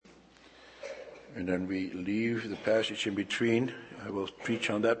And then we leave the passage in between. I will preach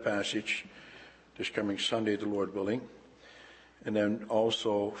on that passage this coming Sunday, the Lord willing. And then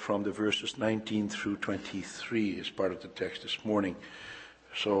also from the verses 19 through 23 is part of the text this morning.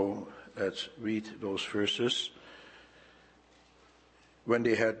 So let's read those verses. When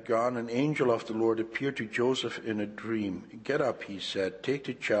they had gone, an angel of the Lord appeared to Joseph in a dream. "Get up," he said, "take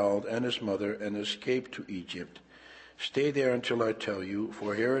the child and his mother and escape to Egypt. Stay there until I tell you,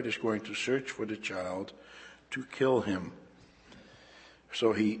 for Herod is going to search for the child to kill him."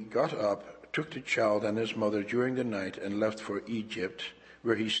 So he got up, took the child and his mother during the night, and left for Egypt,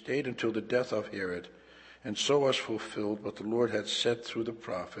 where he stayed until the death of Herod. And so was fulfilled what the Lord had said through the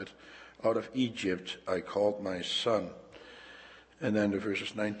prophet, "Out of Egypt I called my son." And then the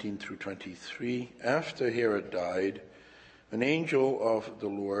verses 19 through 23. After Herod died, an angel of the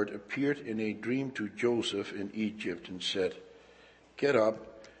Lord appeared in a dream to Joseph in Egypt and said, "Get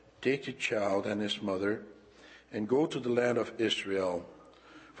up, take the child and his mother, and go to the land of Israel,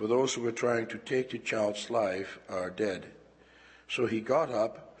 for those who were trying to take the child's life are dead." So he got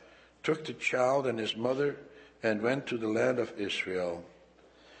up, took the child and his mother, and went to the land of Israel.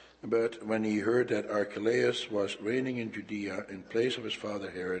 But when he heard that Archelaus was reigning in Judea in place of his father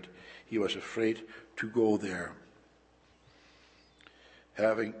Herod, he was afraid to go there.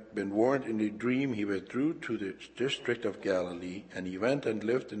 Having been warned in a dream, he withdrew to the district of Galilee, and he went and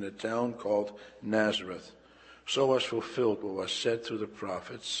lived in a town called Nazareth. So was fulfilled what was said through the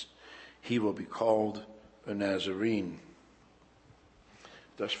prophets, "He will be called a Nazarene."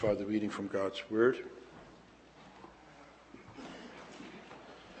 Thus far the reading from God's Word.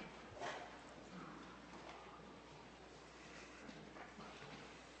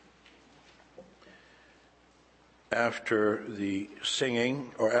 After the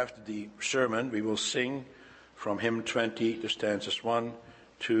singing, or after the sermon, we will sing from hymn 20, the stanzas 1,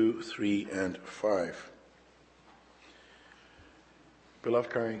 2, 3, and 5. Beloved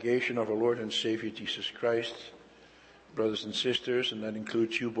congregation of our Lord and Savior Jesus Christ, brothers and sisters, and that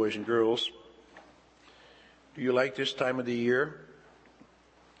includes you boys and girls, do you like this time of the year?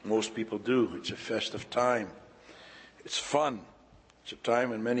 Most people do. It's a festive time. It's fun. It's a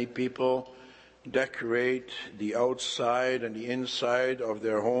time when many people decorate the outside and the inside of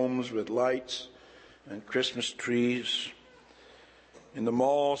their homes with lights and Christmas trees. In the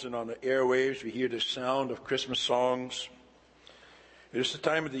malls and on the airwaves, we hear the sound of Christmas songs. It is the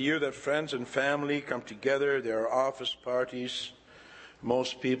time of the year that friends and family come together. There are office parties.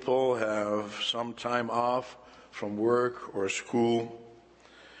 Most people have some time off from work or school.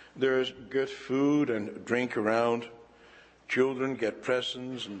 There's good food and drink around. Children get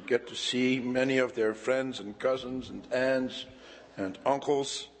presents and get to see many of their friends and cousins and aunts and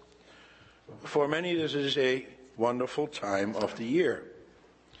uncles. For many, this is a wonderful time of the year.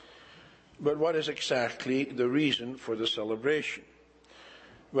 But what is exactly the reason for the celebration?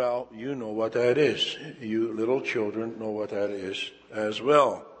 Well, you know what that is. You little children know what that is as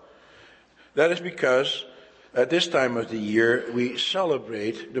well. That is because at this time of the year, we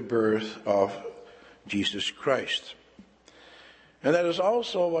celebrate the birth of Jesus Christ. And that is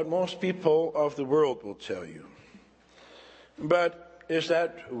also what most people of the world will tell you. But is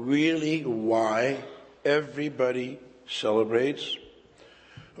that really why everybody celebrates?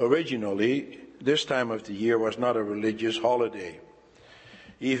 Originally, this time of the year was not a religious holiday.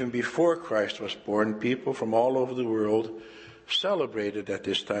 Even before Christ was born, people from all over the world celebrated at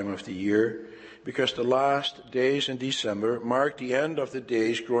this time of the year because the last days in December marked the end of the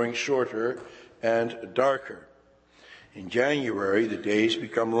days growing shorter and darker. In January, the days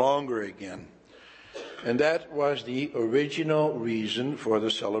become longer again. And that was the original reason for the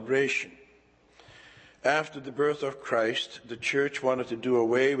celebration. After the birth of Christ, the church wanted to do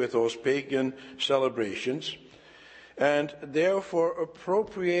away with those pagan celebrations and therefore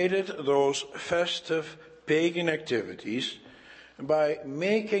appropriated those festive pagan activities by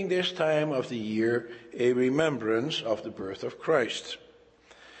making this time of the year a remembrance of the birth of Christ.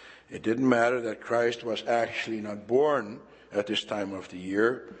 It didn't matter that Christ was actually not born at this time of the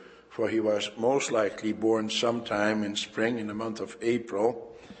year, for he was most likely born sometime in spring in the month of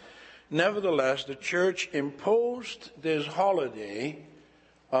April. Nevertheless, the church imposed this holiday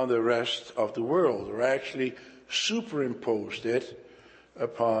on the rest of the world, or actually superimposed it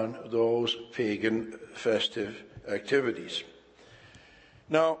upon those pagan festive activities.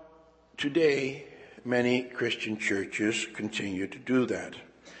 Now, today, many Christian churches continue to do that.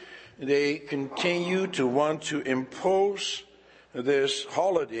 They continue to want to impose this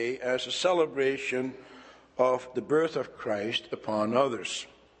holiday as a celebration of the birth of Christ upon others.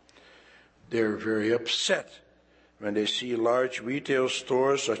 They're very upset when they see large retail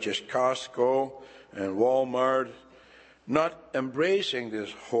stores such as Costco and Walmart not embracing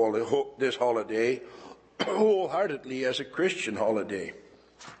this holiday wholeheartedly as a Christian holiday.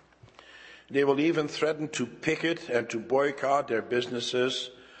 They will even threaten to picket and to boycott their businesses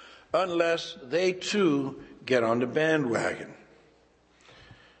unless they too get on the bandwagon.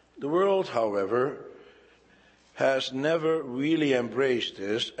 The world, however, has never really embraced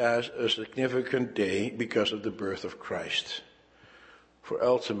this as a significant day because of the birth of Christ. For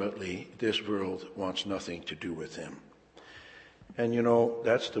ultimately, this world wants nothing to do with him. And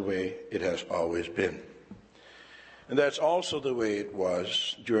that's the way it has always been. And that's also the way it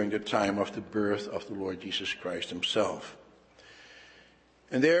was during the time of the birth of the Lord Jesus Christ himself.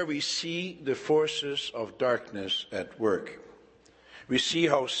 And there we see the forces of darkness at work. We see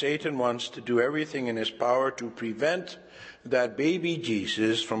how Satan wants to do everything in his power to prevent that baby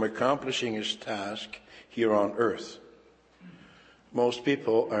Jesus from accomplishing his task here on earth. Most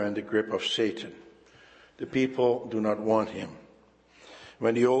people are in the grip of Satan. The people do not want him.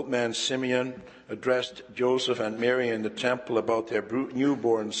 When the old man Simeon addressed Joseph and Mary in the temple about their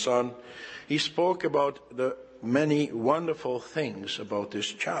newborn son, he spoke about the many wonderful things about this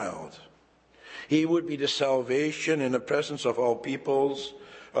child. He would be the salvation in the presence of all peoples,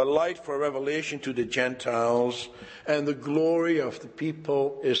 a light for revelation to the Gentiles, and the glory of the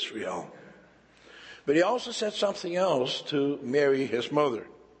people Israel. But he also said something else to Mary, his mother.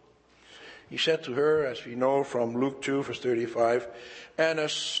 He said to her, as we know from Luke 2, verse 35, "And a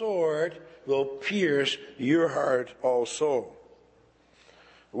sword will pierce your heart also."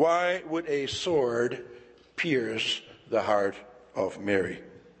 Why would a sword pierce the heart of Mary?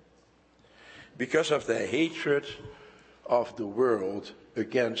 Because of the hatred of the world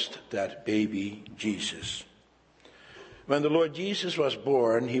against that baby Jesus. When the Lord Jesus was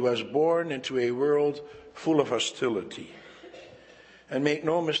born, he was born into a world full of hostility. And make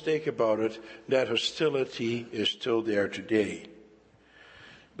no mistake about it, that hostility is still there today.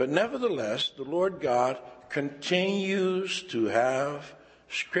 But nevertheless, the Lord God continues to have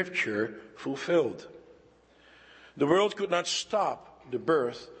Scripture fulfilled. The world could not stop the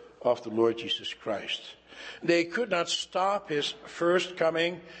birth of the Lord Jesus Christ. They could not stop his first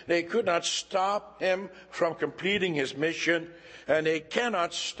coming. They could not stop him from completing his mission. And they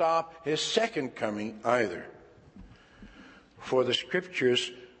cannot stop his second coming either. For the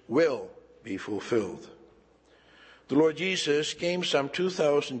Scriptures will be fulfilled. The Lord Jesus came some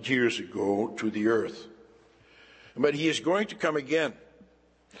 2,000 years ago to the earth. But he is going to come again.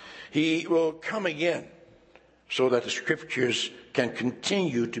 He will come again so that the Scriptures can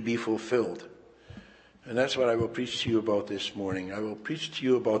continue to be fulfilled. And that's what I will preach to you about this morning. I will preach to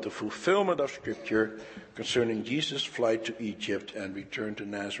you about the fulfillment of Scripture concerning Jesus' flight to Egypt and return to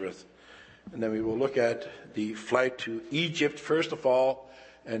Nazareth. And then we will look at the flight to Egypt first of all,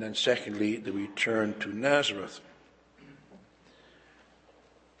 and then secondly, the return to Nazareth.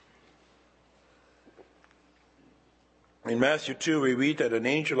 In Matthew 2, we read that an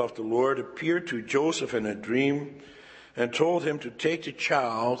angel of the Lord appeared to Joseph in a dream and told him to take the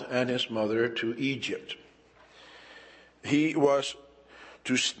child and his mother to Egypt. He was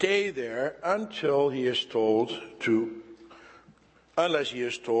to stay there unless he is told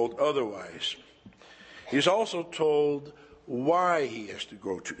otherwise. He is also told why he has to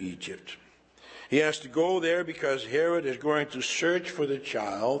go to Egypt. He has to go there because Herod is going to search for the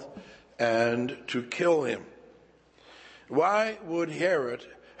child and to kill him. Why would Herod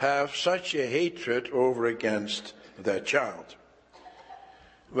have such a hatred over against that child?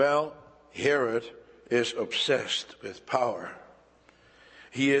 Well, Herod is obsessed with power.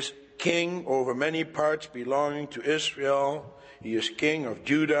 He is king over many parts belonging to Israel. He is king of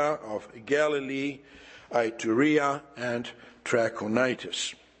Judah, of Galilee, Iturea, and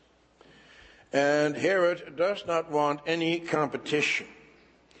Trachonitis. And Herod does not want any competition.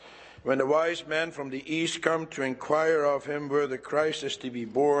 When the wise men from the east come to inquire of him where the Christ is to be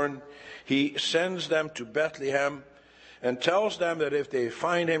born, he sends them to Bethlehem and tells them that if they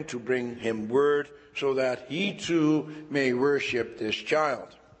find him, to bring him word so that he too may worship this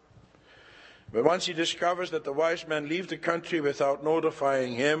child. But once he discovers that the wise men leave the country without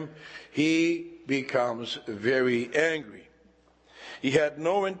notifying him, he becomes very angry. He had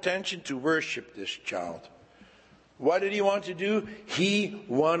no intention to worship this child. What did he want to do? He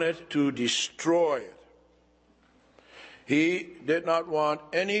wanted to destroy it. He did not want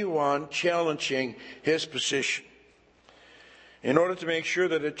anyone challenging his position. In order to make sure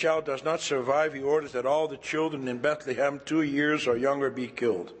that the child does not survive, he orders that all the children in Bethlehem 2 years or younger be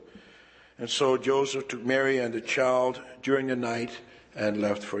killed. And so Joseph took Mary and the child during the night and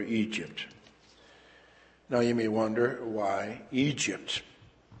left for Egypt. Now you may wonder, why Egypt?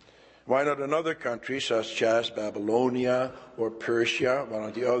 Why not another country such as Babylonia or Persia, one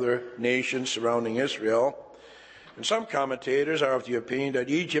of the other nations surrounding Israel? And some commentators are of the opinion that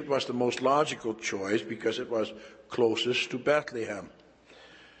Egypt was the most logical choice because it was closest to Bethlehem.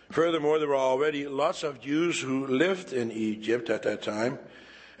 Furthermore, there were already lots of Jews who lived in Egypt at that time,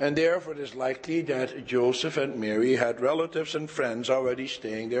 and therefore it is likely that Joseph and Mary had relatives and friends already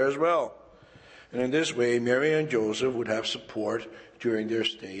staying there as well. And in this way, Mary and Joseph would have support during their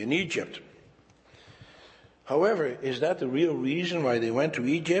stay in Egypt. However, is that the real reason why they went to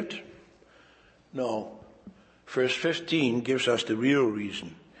Egypt? No. Verse 15 gives us the real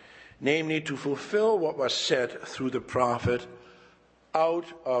reason, namely to fulfill what was said through the prophet,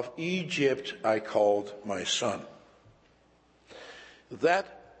 "Out of Egypt I called my son."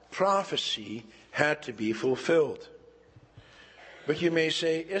 That prophecy had to be fulfilled. But you may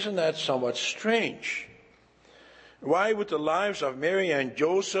say, isn't that somewhat strange? Why would the lives of Mary and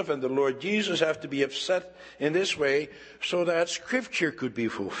Joseph and the Lord Jesus have to be upset in this way so that Scripture could be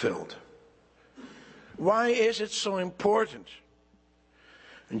fulfilled? Why is it so important?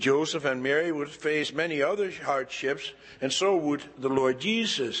 And Joseph and Mary would face many other hardships, and so would the Lord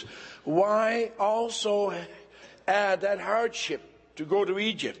Jesus. Why also add that hardship to go to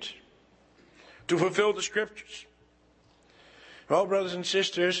Egypt, to fulfill the Scriptures? Well, brothers and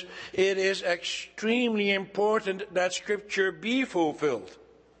sisters, it is extremely important that Scripture be fulfilled.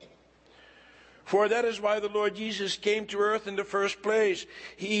 For that is why the Lord Jesus came to earth in the first place.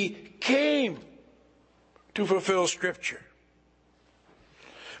 He came to fulfill Scripture.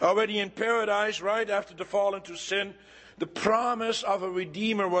 Already in paradise, right after the fall into sin, the promise of a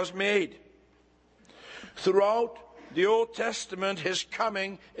Redeemer was made. Throughout the Old Testament, His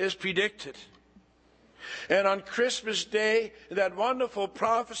coming is predicted. And on Christmas Day, that wonderful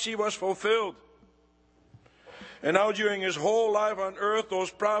prophecy was fulfilled. And now during His whole life on earth,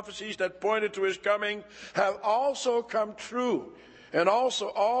 those prophecies that pointed to His coming have also come true. And also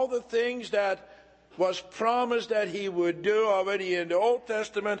all the things that was promised that He would do already in the Old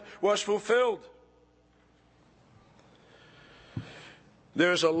Testament was fulfilled.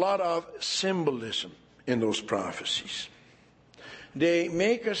 There's a lot of symbolism in those prophecies. They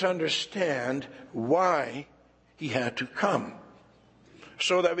make us understand why He had to come,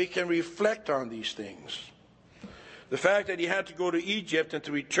 so that we can reflect on these things. The fact that He had to go to Egypt and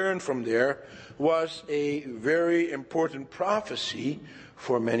to return from there was a very important prophecy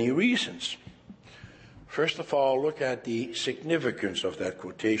for many reasons. First of all, look at the significance of that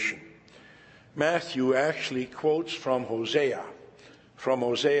quotation. Matthew actually quotes from Hosea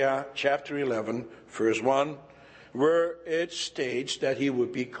chapter 11, verse 1, where it states that he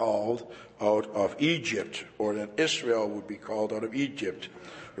would be called out of Egypt, or that Israel would be called out of Egypt,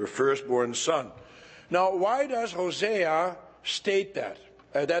 her firstborn son. Now, why does Hosea state that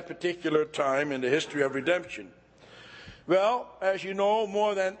at that particular time in the history of redemption? Well, as you know,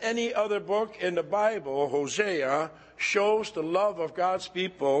 more than any other book in the Bible, Hosea shows the love of God's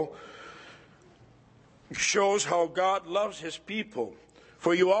people, shows how God loves His people.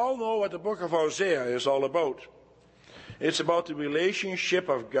 For you all know what the book of Hosea is all about. It's about the relationship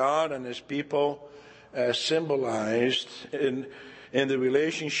of God and His people as symbolized in the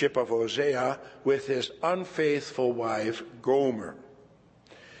relationship of Hosea with his unfaithful wife, Gomer.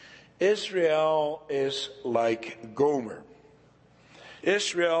 Israel is like Gomer.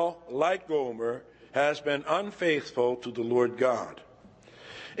 Israel, like Gomer, has been unfaithful to the Lord God.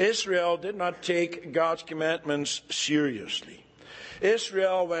 Israel did not take God's commandments seriously.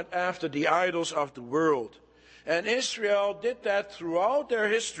 Israel went after the idols of the world. And Israel did that throughout their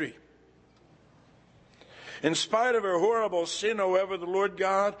history. In spite of her horrible sin, however, the Lord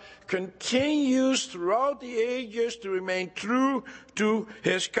God continues throughout the ages to remain true to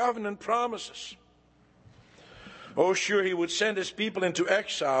His covenant promises. Oh, sure, He would send His people into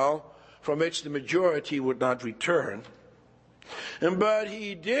exile, from which the majority would not return. But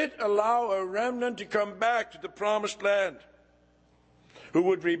He did allow a remnant to come back to the promised land, who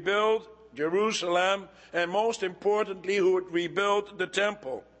would rebuild Jerusalem, and most importantly, who would rebuild the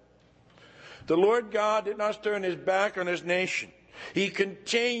temple. The Lord God did not turn His back on His nation. He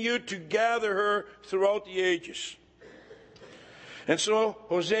continued to gather her throughout the ages. And so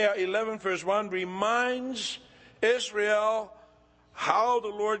Hosea 11 verse 1 reminds Israel how the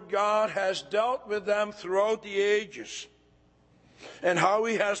Lord God has dealt with them throughout the ages and how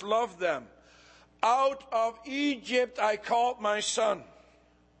He has loved them. Out of Egypt I called my son.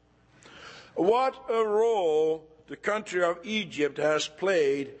 What a role the country of Egypt has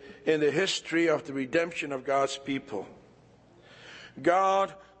played in the history of the redemption of God's people.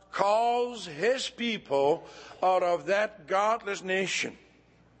 God calls his people out of that godless nation.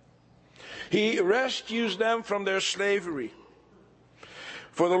 He rescues them from their slavery.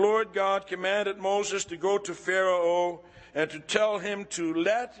 For the Lord God commanded Moses to go to Pharaoh and to tell him to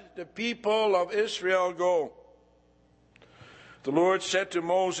let the people of Israel go. The Lord said to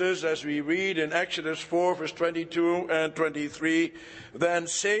Moses, as we read in Exodus 4, verse 22 and 23, "Then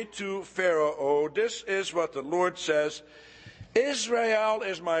say to Pharaoh, this is what the Lord says, Israel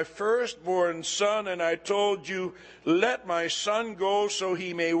is my firstborn son, and I told you, let my son go so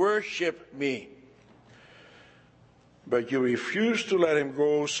he may worship me. But you refused to let him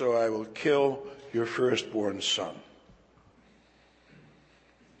go, so I will kill your firstborn son."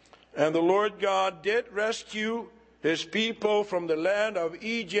 And the Lord God did rescue his people from the land of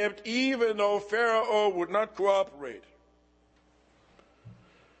Egypt, even though Pharaoh would not cooperate.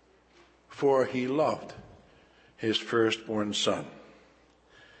 For he loved his firstborn son.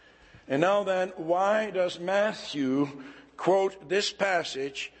 And now then, why does Matthew quote this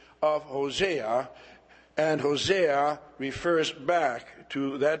passage of Hosea? And Hosea refers back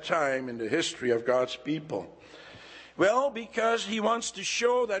to that time in the history of God's people. Well, because he wants to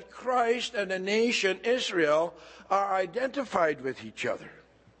show that Christ and the nation Israel are identified with each other.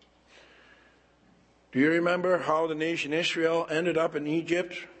 Do you remember how the nation Israel ended up in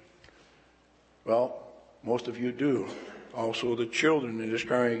Egypt? Well, most of you do. Also, the children in this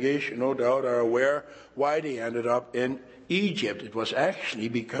congregation, no doubt, are aware why they ended up in Egypt. It was actually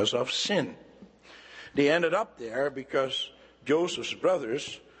because of sin. They ended up there because Joseph's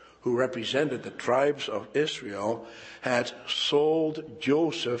brothers, who represented the tribes of Israel, had sold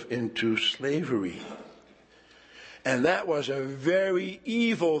Joseph into slavery. And that was a very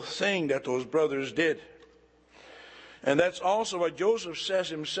evil thing that those brothers did. And that's also what Joseph says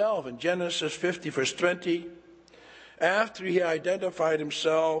himself in Genesis 50, verse 20. After he identified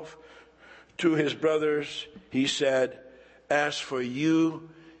himself to his brothers, he said, "As for you,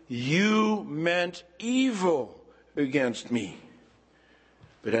 you meant evil against me."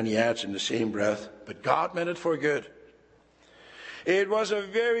 But then he adds in the same breath, "But God meant it for good." It was a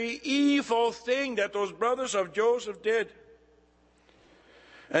very evil thing that those brothers of Joseph did.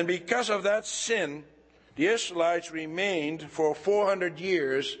 And because of that sin, the Israelites remained for 400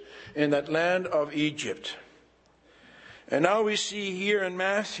 years in that land of Egypt. And now we see here in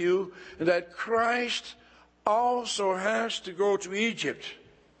Matthew that Christ also has to go to Egypt.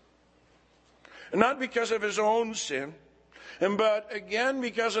 Not because of his own sin, but again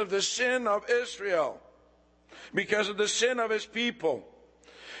because of the sin of Israel, because of the sin of his people.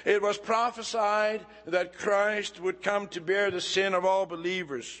 It was prophesied that Christ would come to bear the sin of all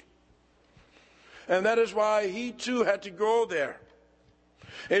believers. And that is why he too had to go there.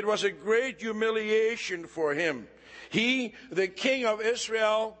 It was a great humiliation for him. He, the king of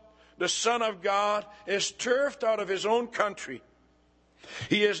Israel, the Son of God, is turfed out of his own country.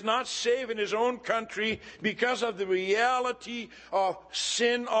 He is not safe in his own country because of the reality of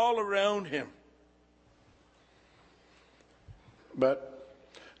sin all around him. But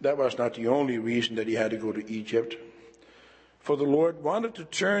that was not the only reason that he had to go to Egypt. For the Lord wanted to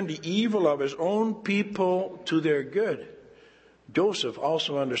turn the evil of his own people to their good. Joseph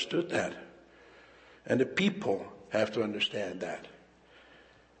also understood that. And the people have to understand that.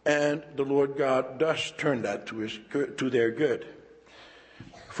 And the Lord God does turn that to their good.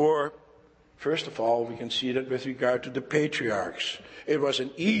 For, first of all, we can see that with regard to the patriarchs. It was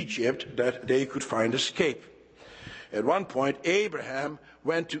in Egypt that they could find escape. At one point, Abraham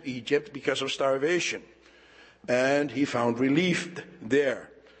went to Egypt because of starvation. And he found relief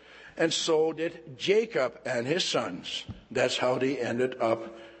there. And so did Jacob and his sons. That's how they ended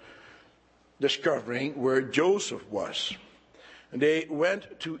up discovering where Joseph was. They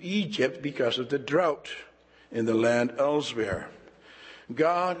went to Egypt because of the drought in the land elsewhere.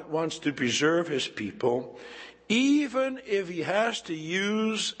 God wants to preserve his people, even if he has to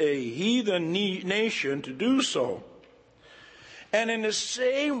use a heathen nation to do so. And in the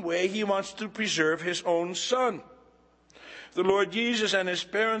same way, he wants to preserve his own son. The Lord Jesus and his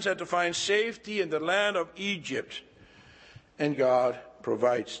parents had to find safety in the land of Egypt. And God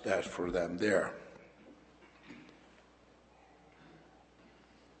provides that for them there.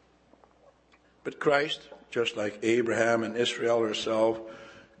 But Christ, just like Abraham and Israel herself,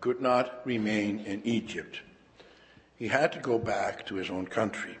 could not remain in Egypt. He had to go back to his own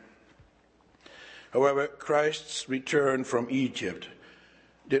country. However, Christ's return from Egypt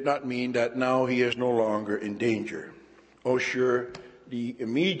did not mean that now he is no longer in danger. Oh, sure, the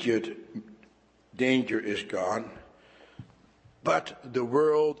immediate danger is gone, but the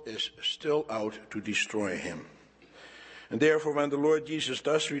world is still out to destroy him. And therefore, when the Lord Jesus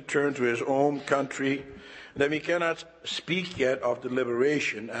does return to his own country, then we cannot speak yet of the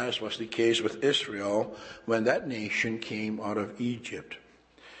liberation, as was the case with Israel when that nation came out of Egypt.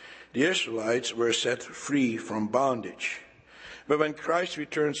 The Israelites were set free from bondage. But when Christ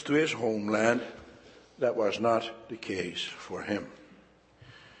returns to his homeland, that was not the case for him.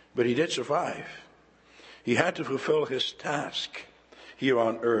 But he did survive. He had to fulfill his task here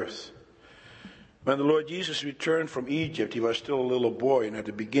on earth. When the Lord Jesus returned from Egypt, he was still a little boy and at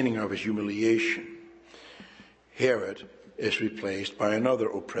the beginning of his humiliation. Herod is replaced by another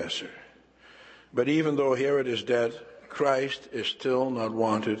oppressor. But even though Herod is dead, Christ is still not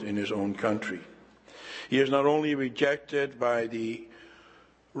wanted in his own country. He is not only rejected by the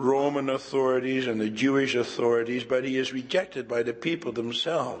Roman authorities and the Jewish authorities, but he is rejected by the people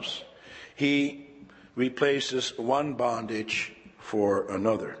themselves. He replaces one bondage for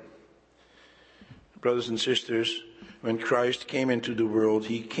another. Brothers and sisters, when Christ came into the world,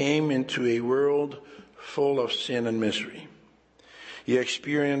 he came into a world full of sin and misery. He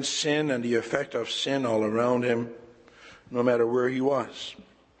experienced sin and the effect of sin all around him, no matter where he was.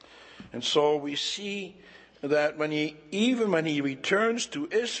 And so we see that even when he returns to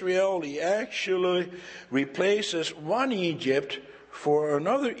Israel, he actually replaces one Egypt for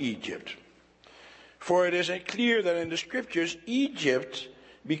another Egypt. For it is clear that in the scriptures, Egypt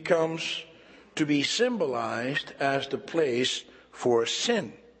becomes to be symbolized as the place for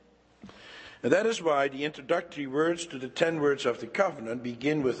sin. And that is why the introductory words to the 10 words of the covenant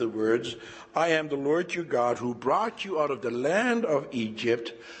begin with the words, I am the Lord your God who brought you out of the land of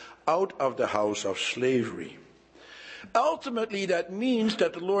Egypt, out of the house of slavery. Ultimately, that means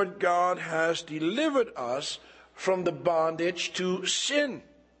that the Lord God has delivered us from the bondage to sin.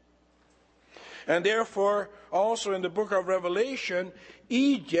 And therefore, also in the book of Revelation,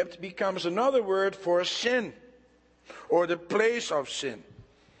 Egypt becomes another word for sin, or the place of sin.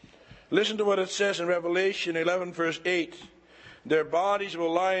 Listen to what it says in Revelation 11, verse 8. Their bodies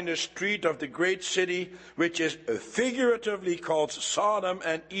will lie in the street of the great city, which is figuratively called Sodom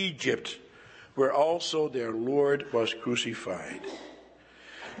and Egypt, where also their Lord was crucified.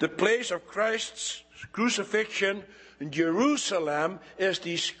 The place of Christ's crucifixion in Jerusalem is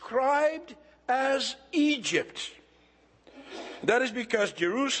described as Egypt. That is because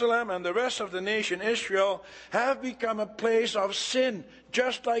Jerusalem and the rest of the nation Israel have become a place of sin,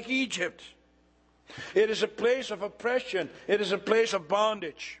 just like Egypt. It is a place of oppression. It is a place of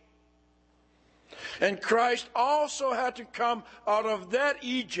bondage. And Christ also had to come out of that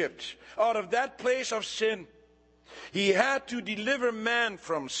Egypt, out of that place of sin. He had to deliver man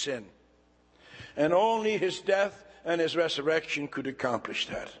from sin. And only his death and his resurrection could accomplish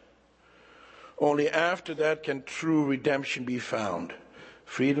that. Only after that can true redemption be found.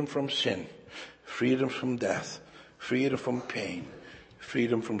 Freedom from sin, freedom from death, freedom from pain,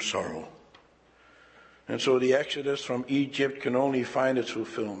 freedom from sorrow. And so the exodus from Egypt can only find its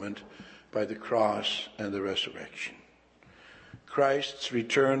fulfillment by the cross and the resurrection. Christ's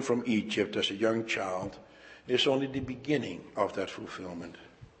return from Egypt as a young child is only the beginning of that fulfillment.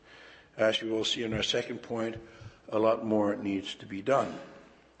 As we will see in our second point, a lot more needs to be done.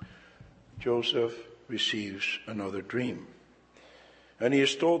 Joseph receives another dream. And he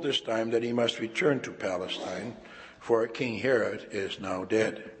is told this time that he must return to Palestine, for King Herod is now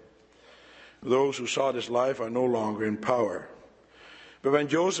dead. Those who sought his life are no longer in power. But when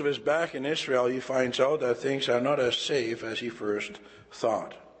Joseph is back in Israel, he finds out that things are not as safe as he first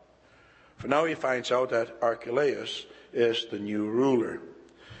thought. For now he finds out that Archelaus is the new ruler.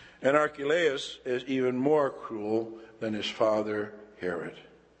 And Archelaus is even more cruel than his father Herod.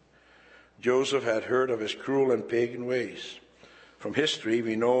 Joseph had heard of his cruel and pagan ways. From history,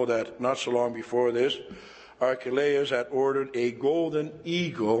 we know that not so long before this, Archelaus had ordered a golden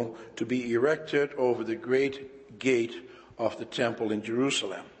eagle to be erected over the great gate of the temple in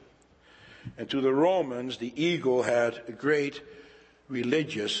Jerusalem. And to the Romans, the eagle had a great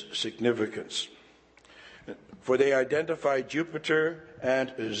religious significance. For they identified Jupiter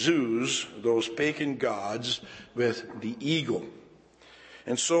and Zeus, those pagan gods, with the eagle.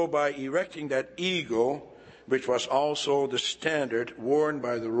 And so by erecting that eagle, which was also the standard worn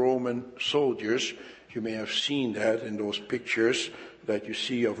by the Roman soldiers, you may have seen that in those pictures that you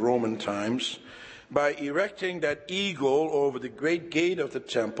see of Roman times. By erecting that eagle over the great gate of the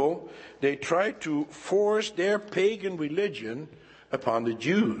temple, they tried to force their pagan religion upon the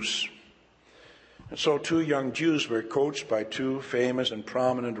Jews. And so 2 young Jews were coached by 2 famous and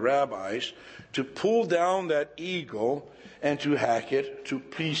prominent rabbis to pull down that eagle and to hack it to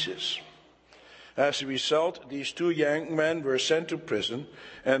pieces. As a result, these 2 young men were sent to prison,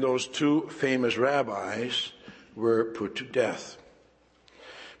 and those 2 famous rabbis were put to death.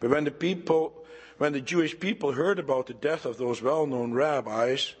 But when the Jewish people heard about the death of those well-known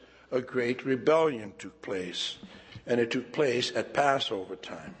rabbis, a great rebellion took place. And it took place at Passover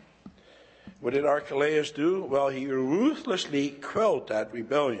time. What did Archelaus do? Well, he ruthlessly quelled that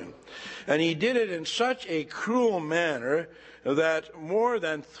rebellion. And he did it in such a cruel manner that more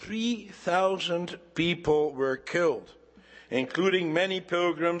than 3,000 people were killed, including many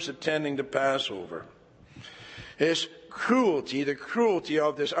pilgrims attending the Passover. His cruelty, the cruelty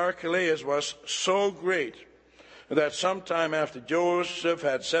of this Archelaus, was so great that sometime after Joseph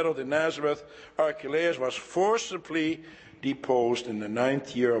had settled in Nazareth, Archelaus was forcibly deposed in the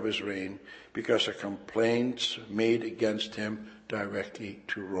 9th year of his reign because of complaints made against him directly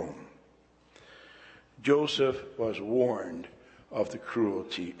to Rome. Joseph was warned of the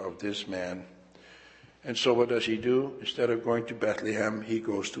cruelty of this man. And so what does he do? Instead of going to Bethlehem, he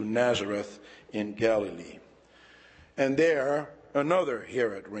goes to Nazareth in Galilee. And there, another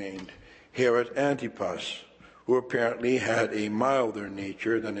Herod reigned, Herod Antipas, who apparently had a milder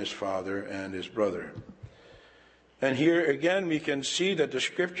nature than his father and his brother. And here again we can see that the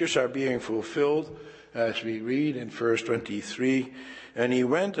scriptures are being fulfilled as we read in verse 23. And he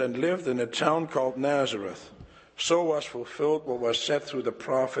went and lived in a town called Nazareth. So was fulfilled what was said through the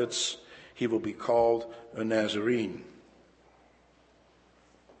prophets, he will be called a Nazarene.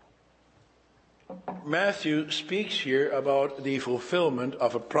 Matthew speaks here about the fulfillment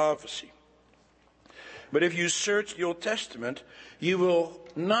of a prophecy. But if you search the Old Testament, you will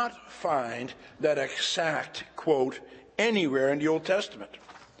not find that exact quote anywhere in the Old Testament.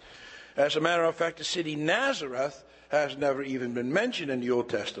 As a matter of fact, the city Nazareth has never even been mentioned in the Old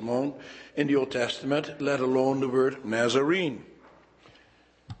Testament, let alone the word Nazarene.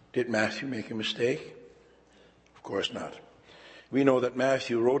 Did Matthew make a mistake? Of course not. We know that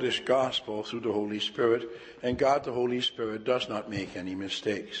Matthew wrote his gospel through the Holy Spirit, and God the Holy Spirit does not make any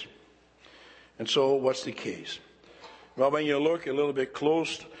mistakes. And so, what's the case? Well, when you look a little bit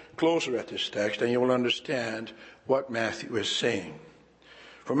closer at this text, then you will understand what Matthew is saying.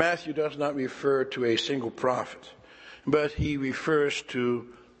 For Matthew does not refer to a single prophet, but he refers to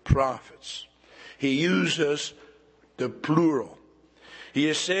prophets. He uses the plural. He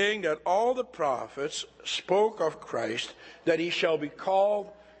is saying that all the prophets spoke of Christ, that he shall be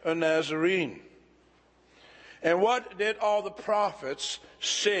called a Nazarene. And what did all the prophets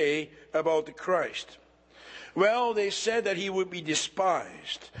say about the Christ? Well, they said that he would be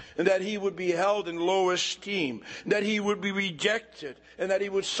despised, and that he would be held in low esteem, that he would be rejected, and that he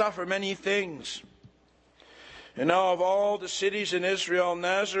would suffer many things. And now of all the cities in Israel,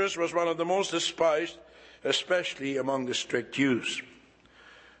 Nazareth was one of the most despised, especially among the strict Jews.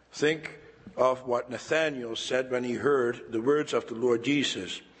 Think of what Nathanael said when he heard the words of the Lord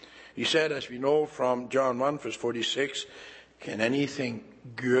Jesus. He said, as we know from John 1, verse 46, can anything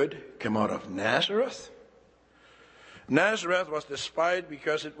good come out of Nazareth? Nazareth was despised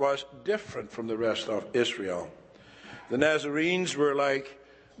because it was different from the rest of Israel. The Nazarenes were like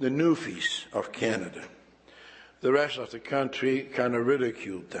the Newfies of Canada. The rest of the country kind of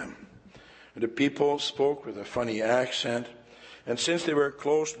ridiculed them. The people spoke with a funny accent. And since they were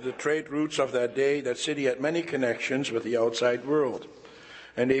close to the trade routes of that day, that city had many connections with the outside world.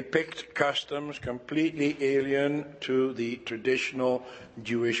 And they picked customs completely alien to the traditional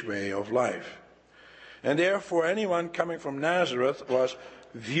Jewish way of life. And therefore, anyone coming from Nazareth was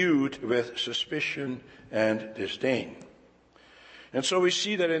viewed with suspicion and disdain. And so we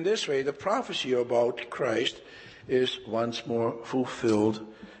see that in this way, the prophecy about Christ is once more fulfilled.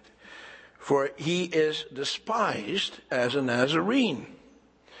 For he is despised as a Nazarene.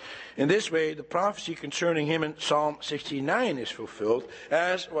 In this way, the prophecy concerning him in Psalm 69 is fulfilled,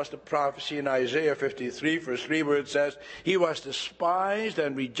 as was the prophecy in Isaiah 53, verse 3, where it says, he was despised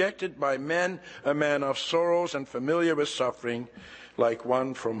and rejected by men, a man of sorrows and familiar with suffering, like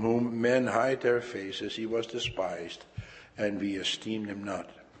one from whom men hide their faces. He was despised, and we esteemed him not.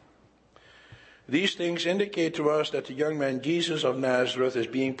 These things indicate to us that the young man Jesus of Nazareth is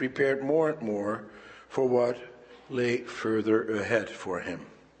being prepared more and more for what lay further ahead for him.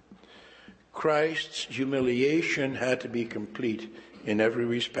 Christ's humiliation had to be complete in every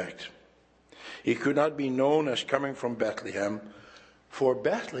respect. He could not be known as coming from Bethlehem, for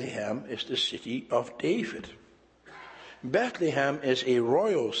Bethlehem is the city of David. Bethlehem is a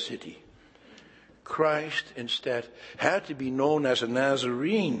royal city. Christ instead had to be known as a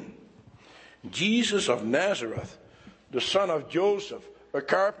Nazarene. Jesus of Nazareth, the son of Joseph, a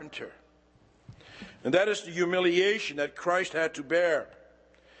carpenter. And that is the humiliation that Christ had to bear.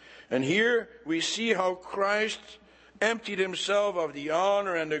 And here we see how Christ emptied himself of the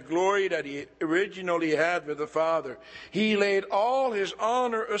honor and the glory that he originally had with the Father. He laid all his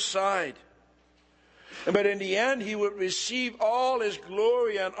honor aside. But in the end, he would receive all his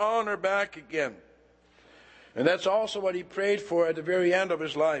glory and honor back again. And that's also what he prayed for at the very end of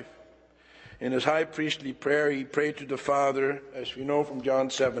his life. In his high priestly prayer, he prayed to the Father, as we know from John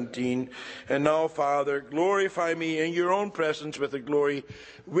 17, "And now, Father, glorify me in your own presence with the glory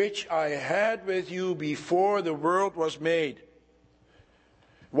which I had with you before the world was made."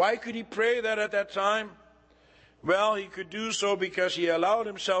 Why could he pray that at that time? Well, he could do so because he allowed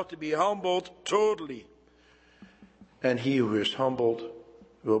himself to be humbled totally. And he who is humbled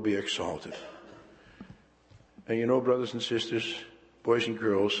will be exalted. And you know, brothers and sisters, boys and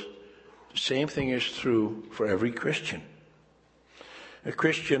girls, the same thing is true for every Christian. A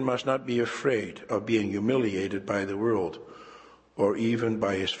Christian must not be afraid of being humiliated by the world or even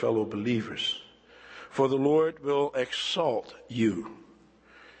by his fellow believers, for the Lord will exalt you.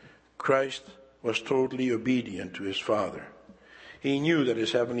 Christ was totally obedient to his Father. He knew that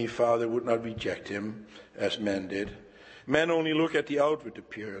his heavenly Father would not reject him as men did. Men only look at the outward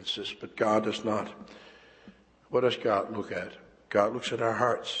appearances, but God does not. What does God look at? God looks at our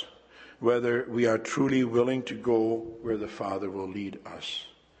hearts, whether we are truly willing to go where the Father will lead us.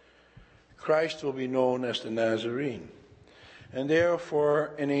 Christ will be known as the Nazarene. And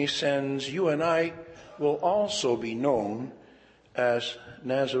therefore, in a sense, you and I will also be known as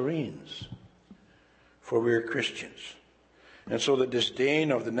Nazarenes, for we're Christians. And so the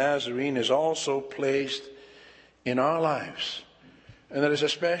disdain of the Nazarene is also placed in our lives. And that is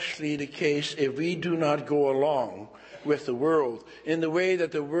especially the case if we do not go along with the world in the way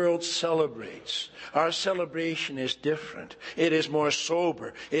that the world celebrates. Our celebration is different. It is more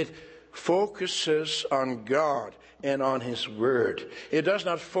sober. It focuses on God and on his word. It does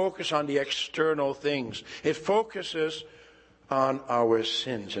not focus on the external things. It focuses on our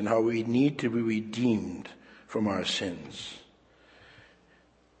sins and how we need to be redeemed from our sins.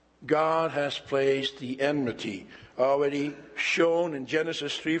 God has placed the enmity, already shown in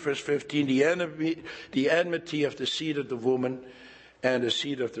Genesis 3 verse 15, the enmity of the seed of the woman and the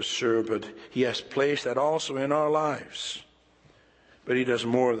seed of the serpent. He has placed that also in our lives. But he does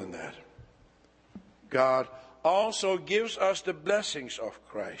more than that. God also gives us the blessings of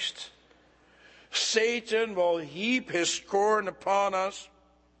Christ. Satan will heap his scorn upon us,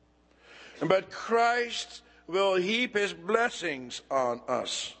 but Christ will heap his blessings on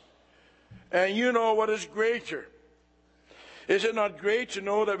us. And you know what is greater? Is it not great to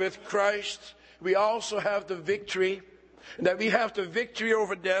know that with Christ we also have the victory, that we have the victory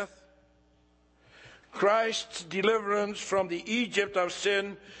over death? Christ's deliverance from the Egypt of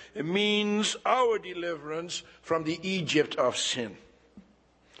sin means our deliverance from the Egypt of sin.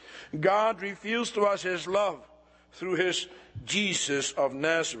 God reveals to us his love through his Jesus of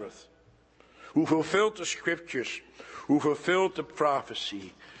Nazareth, who fulfilled the scriptures, who fulfilled the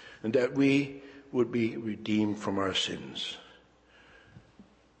prophecy, and that we would be redeemed from our sins.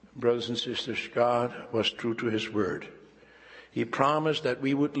 Brothers and sisters, God was true to his word. He promised that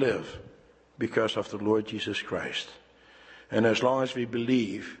we would live because of the Lord Jesus Christ. And as long as we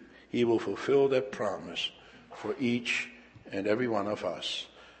believe, he will fulfill that promise for each and every one of us.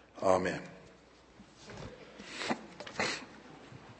 Amen.